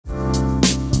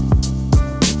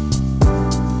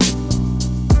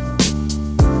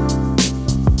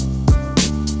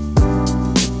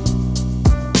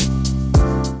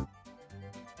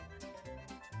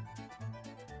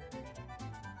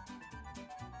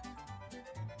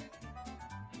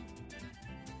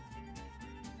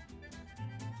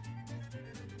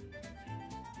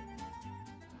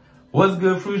What's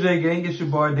good, Fruit gang? It's your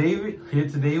boy David here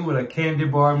today with a candy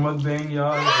bar mukbang,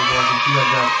 y'all. As you can see, I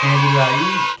got candy that I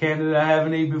eat, candy that I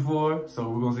haven't ate before. So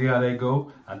we're gonna see how that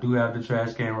go. I do have the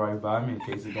trash can right by me in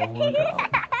case it don't work out.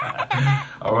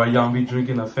 All right, y'all, be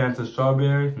drinking a Fanta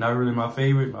strawberry. Not really my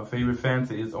favorite. My favorite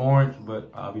Fanta is orange,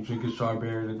 but I'll be drinking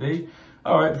strawberry today.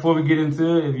 All right, before we get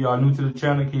into it, if y'all new to the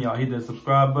channel, can y'all hit that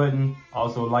subscribe button?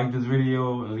 Also like this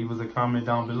video and leave us a comment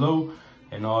down below.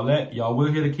 And all that. Y'all will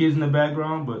hear the kids in the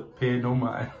background, but pay it no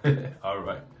mind. All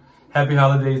right. Happy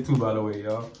holidays too, by the way,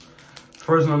 y'all.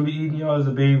 First one I'm gonna be eating, y'all, is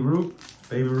a baby root.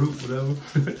 Baby root, whatever.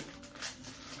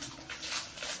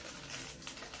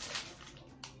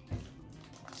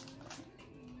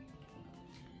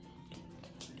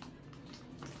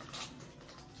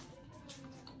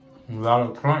 A lot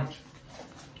of crunch.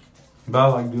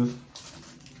 About like this.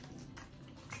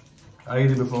 I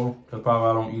ate it before. That's probably why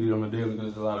I don't eat it on the daily,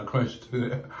 because there's a lot of crunch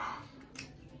to it.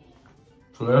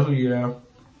 So that's what you have.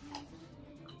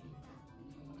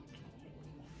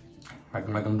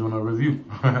 Acting like I'm doing a review.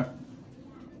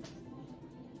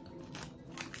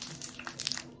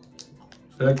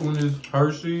 Second one is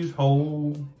Hershey's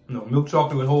milk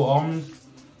chocolate with whole almonds.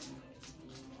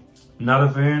 Not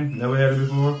a fan, never had it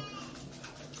before.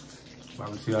 I'm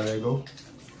gonna see how that goes.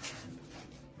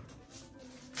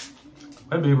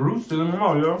 That baby root's still in my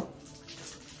mouth, y'all.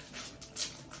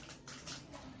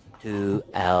 2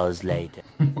 hours later.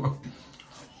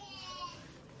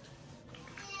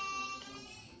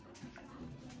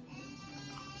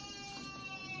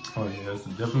 Oh yeah, it's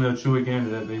definitely a chewy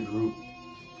candy, that baby root.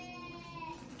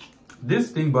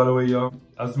 This thing, by the way, y'all,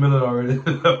 I smell it already.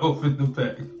 Open the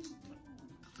pack.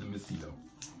 Let me see though.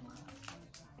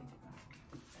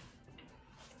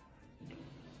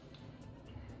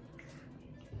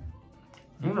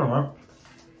 Alright.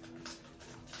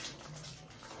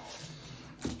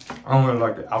 I don't really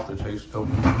like the aftertaste though.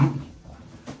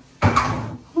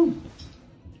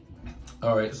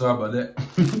 Alright, sorry about that.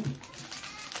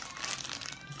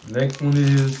 Next one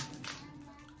is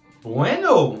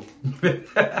Bueno.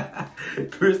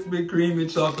 Crispy creamy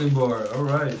chocolate bar.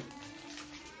 Alright.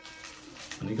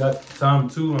 And you got time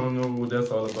 2. I don't know what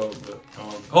that's all about, but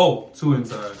oh, 2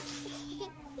 inside.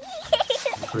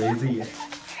 Crazy, yeah.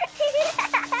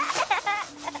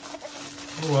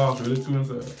 Oh wow, really 2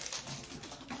 inside.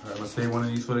 Alright, I'm gonna save one of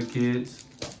these for the kids.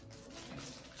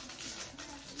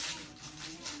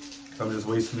 I'm just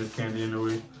wasting this candy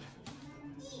anyway.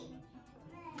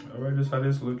 Alright, that's how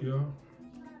this look, y'all.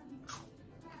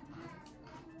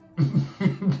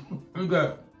 We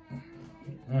got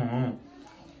it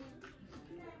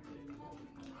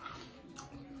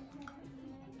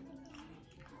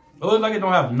looks like it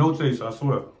don't have no taste, I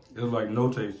swear. It's like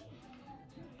no taste.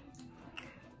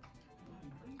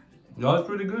 Y'all, it's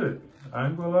pretty good. I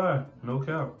ain't gonna lie. No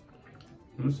cap.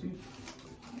 Let me see.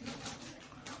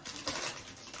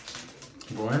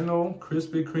 Bueno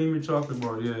crispy creamy chocolate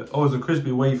bar. Yeah. Oh, it's a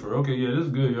crispy wafer. Okay, yeah, this is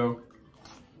good, yo.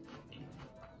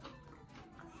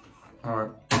 All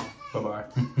right. Bye-bye.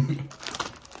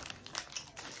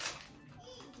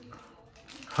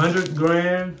 100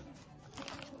 grand.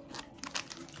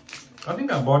 I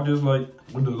think I bought this like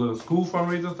with the little school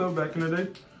fundraiser stuff back in the day.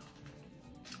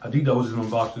 I think that was in the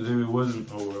boxes. If it wasn't,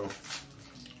 oh well.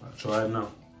 I'll try it now.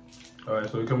 Alright,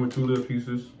 so it comes with 2 little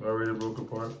pieces already broke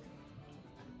apart.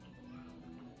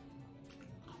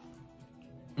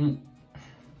 Alright,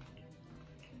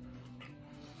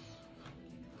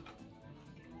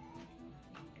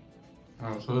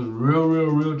 so it's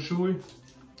real chewy.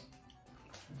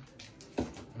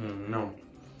 No.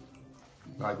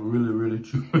 Like really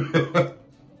chewy.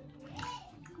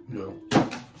 Yeah.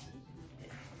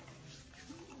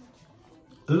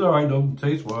 It's alright though,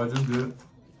 taste wise, it's good.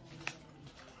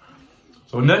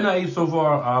 So nothing I ate so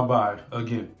far, I'll buy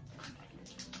again.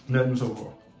 Nothing so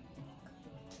far.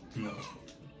 No.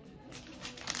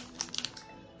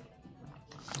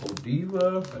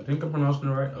 Godiva, I think I'm pronouncing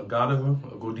it right.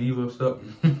 Godiva,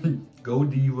 something.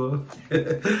 Godiva.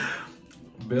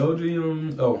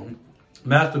 Belgium,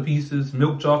 Masterpieces,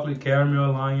 milk chocolate,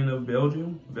 caramel lion of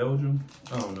Belgium. I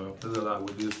don't know, there's a lot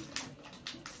with this.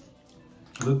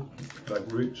 Look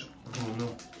like rich. I don't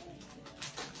know.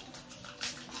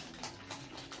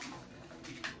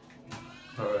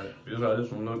 Alright, here's how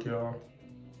this one look, y'all.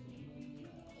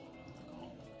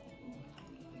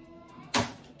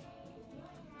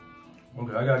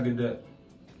 Okay, I gotta get that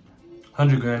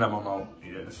 100 grand out my mouth.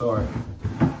 Yeah, sorry.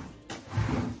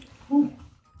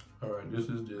 Alright, this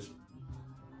is this.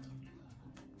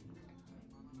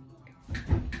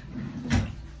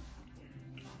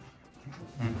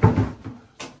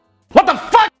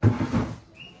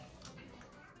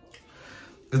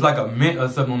 It's like a mint or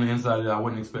something on the inside that I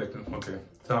wasn't expecting. Okay,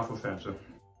 time for Fanta.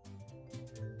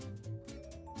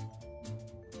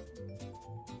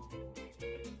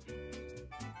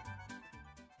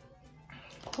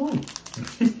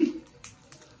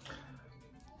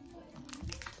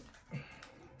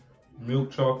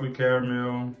 Milk chocolate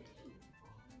caramel.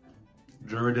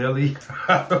 Ghirardelli.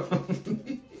 I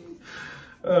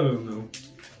don't know.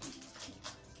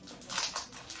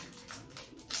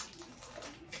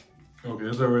 Okay,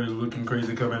 it's already looking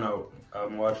crazy coming out.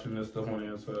 I'm watching this stuff on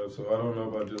the inside, so I don't know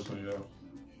about this one, y'all.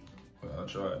 But I'll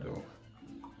try it though.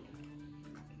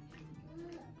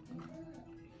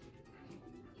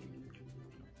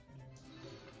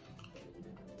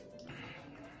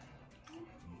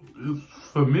 It's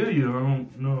familiar, I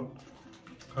don't know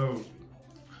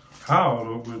how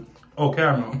though, but oh,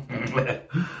 caramel.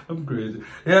 I'm crazy.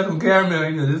 It has some caramel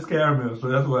in it. It's caramel, so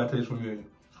that's why it tastes familiar.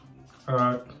 All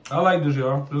right, I like this,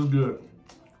 y'all. This is good.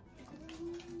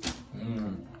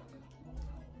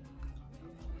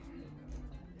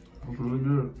 It's really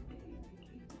good.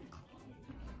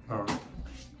 All right.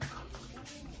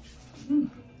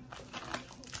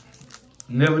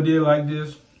 Never did like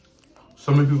this.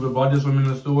 So many people bought this one in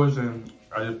the stores and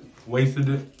I just wasted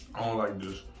it. I don't like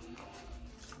this.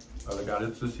 I got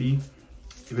it to see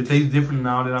if it tastes different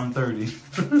now that I'm 30.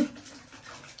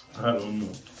 I don't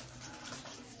know.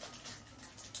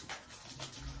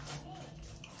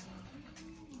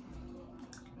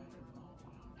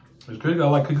 It's crazy. I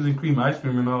like cookies and cream ice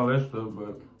cream and all that stuff,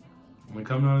 but when it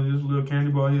comes down to this little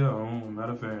candy bar here, I'm not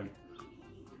a fan.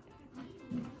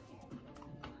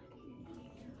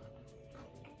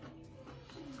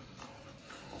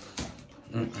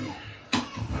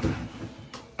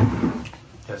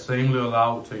 That same little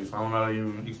loud taste. I don't know how to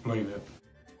even explain it.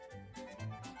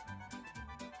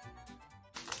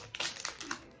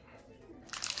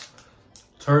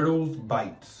 Turtles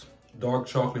Bites. Dark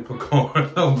chocolate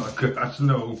pecan. Oh my gosh,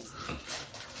 no.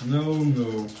 No,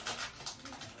 no.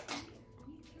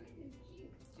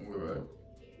 All right.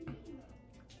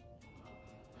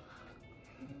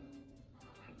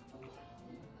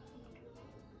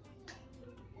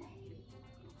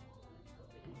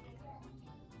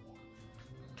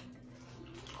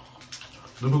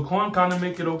 The pecan kind of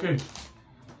make it okay.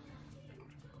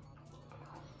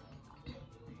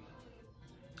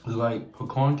 It's like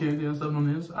pecan candy or something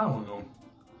on this. I don't know.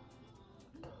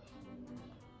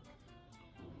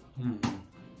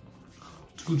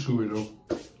 Too chewy though.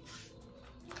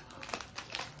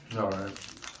 Alright.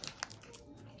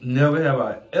 Never have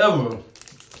I ever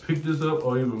picked this up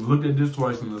or even looked at this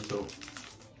twice in the store.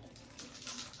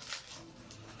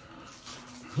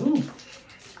 Ooh.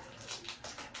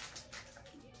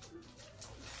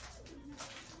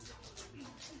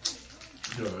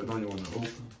 Yeah, I don't even want to open.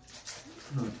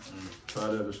 Try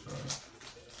that this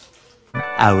time.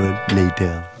 Hour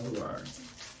later. Alright.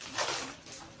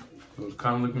 So it's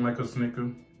kind of looking like a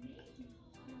Snicker.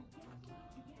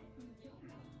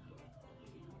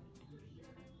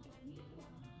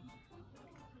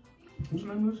 What's the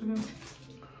name of this again?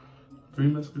 Three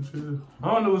Musketeers.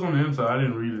 I don't know what's on the inside. I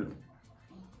didn't read it.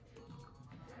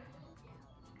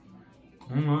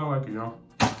 I like it, y'all.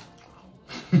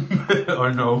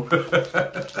 Or no.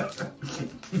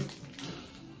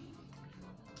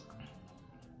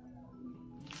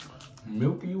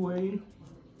 Milky Way.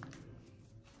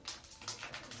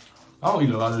 I don't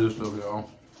eat a lot of this stuff, y'all.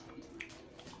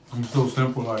 I'm so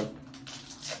simple, like,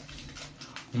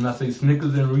 when I say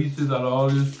Snickers and Reese's out of all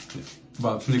this, it's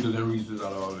about Snickers and Reese's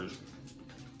out of all this.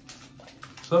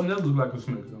 Something else looks like a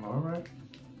Snickers, alright?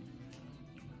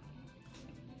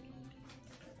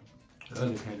 The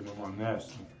other candy was more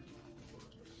nasty.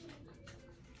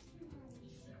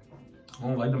 I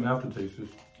don't like them aftertastes.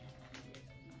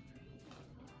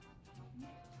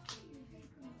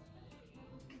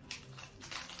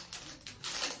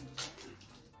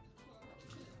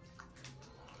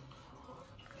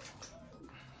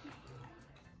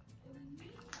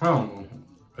 I don't know.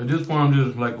 At this point, I'm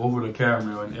just like over the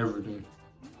caramel and everything.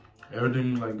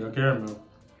 Everything like that caramel.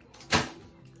 The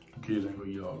kids ain't gonna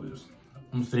eat all this.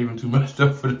 I'm saving too much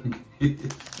stuff for them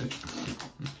kids.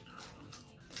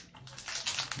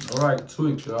 All right,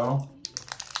 Twix, y'all.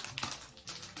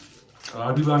 A lot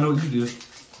of people I know eat this,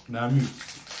 not me.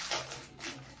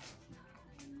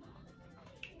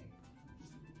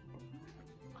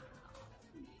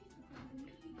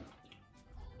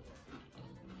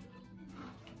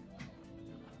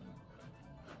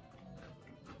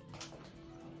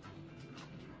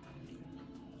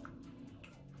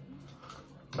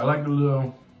 I like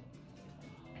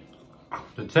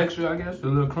the texture, I guess, the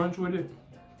little crunch with it.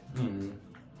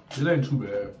 It ain't too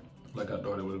bad, like I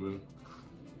thought it would have been.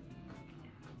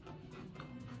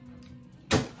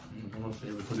 I'm gonna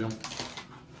save it for them.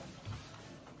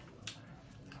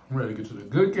 I'm ready to get to the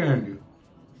good candy.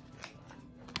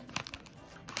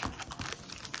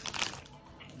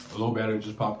 A low battery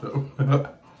just popped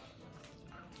up.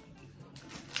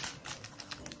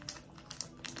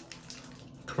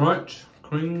 Crunch,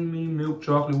 creamy milk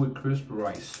chocolate with crisp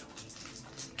rice.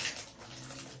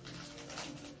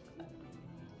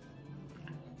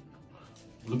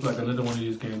 Look like another one of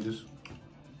these candies.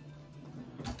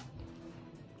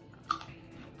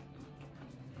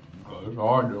 Oh, it's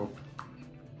hard though.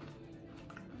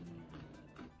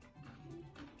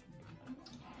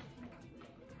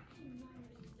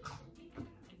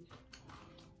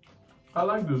 I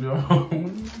like this, y'all.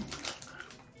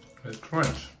 It's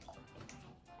crunch.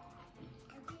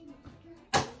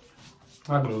 I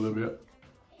like it a little bit.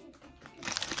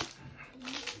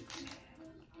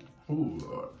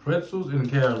 Ooh, pretzels and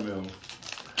caramel.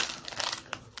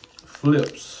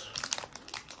 Flips.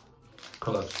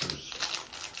 Clusters.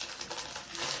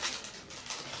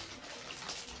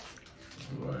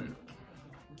 Right.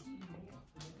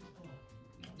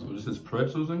 So this is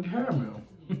pretzels and caramel.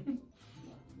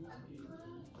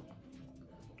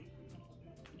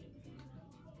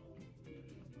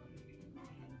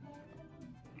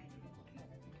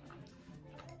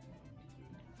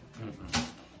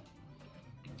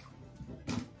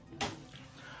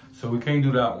 So we can't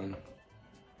do that one.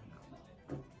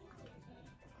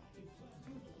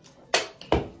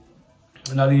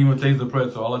 And I didn't even taste the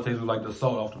pretzel. All I tasted was like the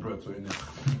salt off the pretzel in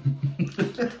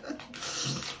there.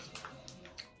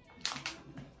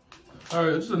 All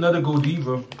right, this is another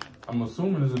Godiva. I'm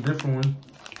assuming it's a different one.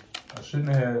 I shouldn't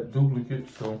have had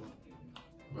duplicates, so.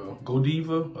 Well,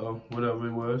 Godiva, whatever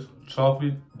it was.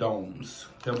 Chocolate domes,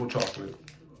 double chocolate.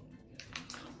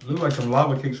 Look like some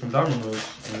lava cakes from Domino's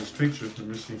in this picture. Let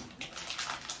me see.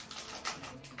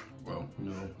 Well,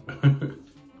 no.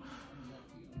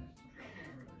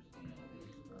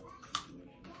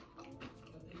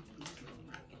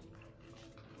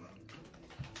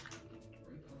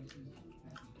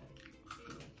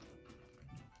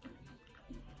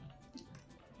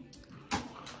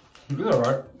 It's all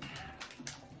right.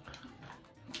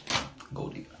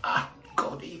 Godiva.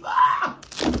 Godiva.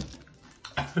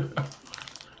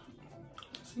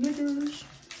 Snickers.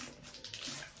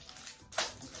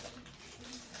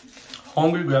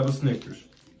 Hungry, grab a Snickers.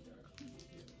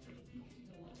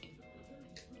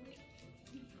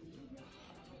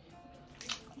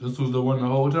 This was the one the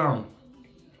whole time.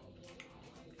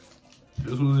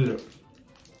 This was it.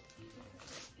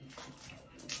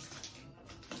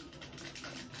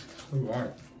 All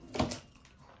right.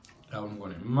 That one's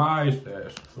going in my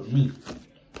stash for me.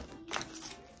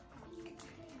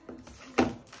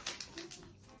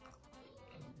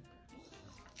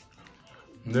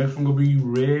 Next one gonna be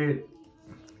red.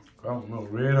 I don't know,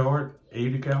 red heart,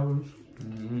 80 calories.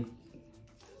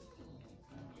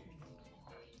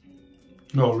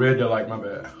 No, red they like, my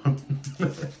bad.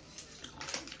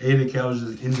 80 calories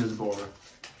is in this bar.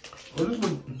 Oh, this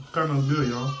one kind of good,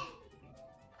 y'all.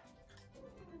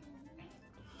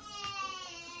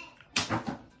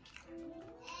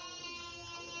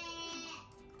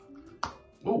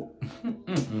 Oh.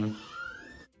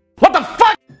 What the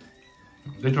fuck?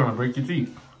 They're trying to break your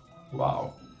teeth.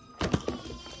 Wow.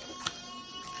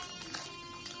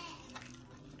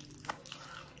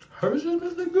 Hershey's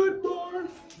is the good bar.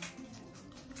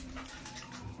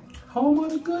 Home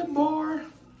of the good bar.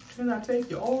 Can I take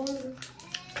your order?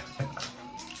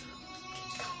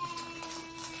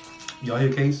 Y'all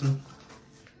hear Casey?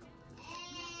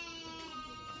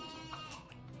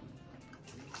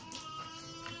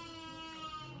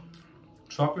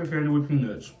 Chocolate candy with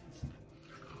peanuts.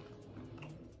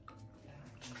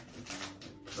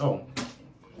 Oh.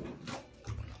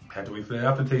 Had to wait for that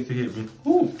aftertaste to hit me.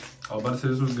 Woo. I was about to say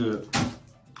this was good.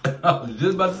 I was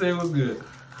just about to say it was good.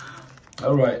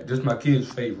 All right, this is my kid's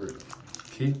favorite.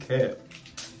 Kit Kat.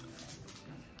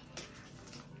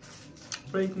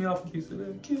 Break me off a piece of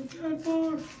that Kit Kat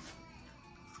bar.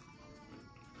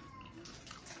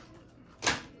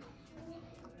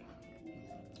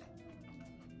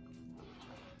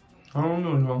 I don't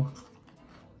know, y'all.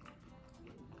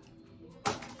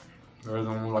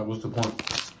 I'm like, what's the point?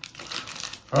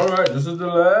 All right, this is the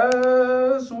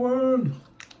last one.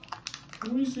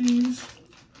 Reese's.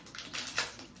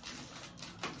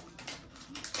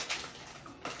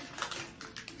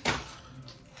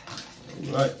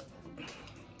 All right.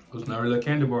 It's not really a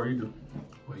candy bar either.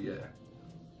 But yeah.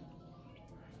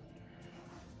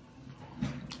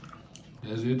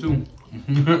 That's it too.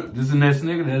 This is that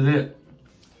Snicker, that's it.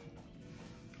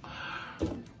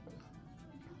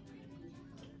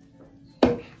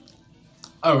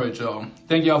 All right, y'all.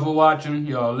 Thank y'all for watching.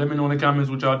 Y'all let me know in the comments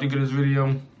what y'all think of this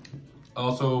video.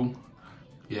 Also,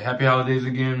 yeah, happy holidays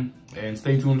again. And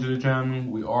stay tuned to the channel.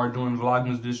 We are doing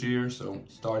Vlogmas this year. So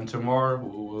starting tomorrow,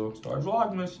 we'll start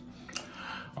Vlogmas.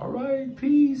 All right,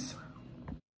 peace.